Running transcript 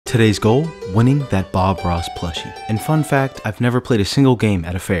Today's goal? Winning that Bob Ross plushie. And fun fact, I've never played a single game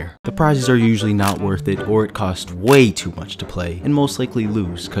at a fair. The prizes are usually not worth it, or it costs way too much to play, and most likely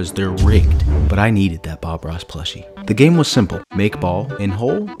lose cause they're rigged. But I needed that Bob Ross plushie. The game was simple. Make ball in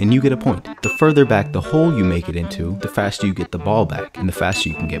hole and you get a point. The further back the hole you make it into, the faster you get the ball back and the faster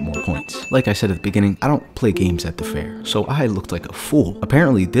you can get more points. Like I said at the beginning, I don't play games at the fair, so I looked like a fool.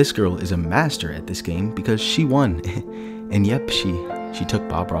 Apparently this girl is a master at this game because she won. And yep, she took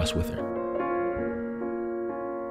Bob Ross with her.